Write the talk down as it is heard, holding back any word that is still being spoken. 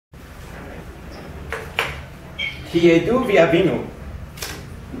Ki yedu v'yavinu.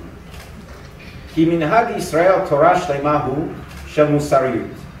 Ki minhag Yisrael Torah shlemahu shel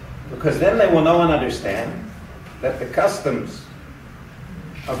musariyut. Because then they will know and understand that the customs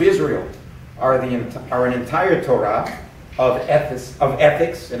of Israel are an entire Torah of ethics.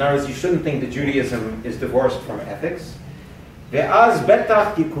 In other words, you shouldn't think that Judaism is divorced from ethics. Ve'az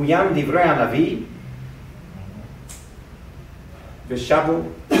betach kikuyam divrei hanavi v'shavu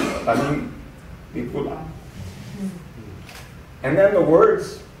banim v'kulam. And then the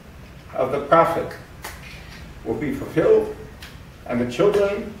words of the prophet will be fulfilled, and the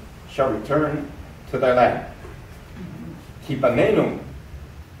children shall return to their land. Ki banenu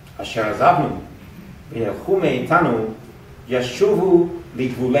asher azavnu v'yelchu me'itanu yashuvu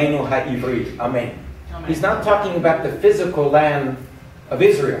ligvulenu ha'ivri. Amen. He's not talking about the physical land of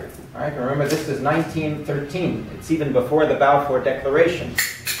Israel. Right? Remember, this is 1913. It's even before the Balfour Declaration.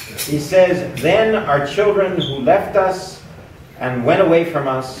 He says, then our children who left us and went away from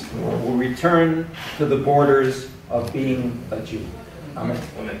us will return to the borders of being a Jew. Amen.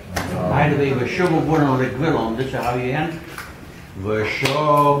 Amen. V'shovu banu legvilon. This is how you end.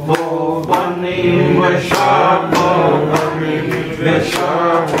 V'shovu banim, v'shovu banim,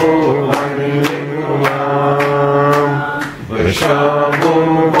 v'shovu banim legulam. V'shovu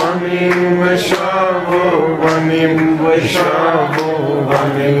banim, v'shovu banim, v'shovu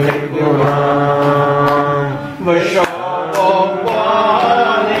banim legulam. V'shovu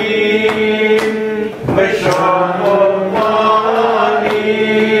banim, v'shovu banim,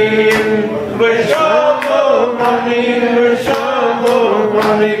 v'shovu banim, v'shovu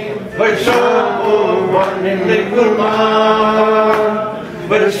banim, v'shovu banim legulam.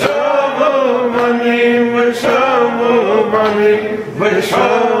 V'shovu banim, v'shovu banim,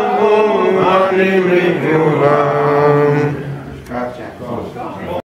 v'shovu banim legulam.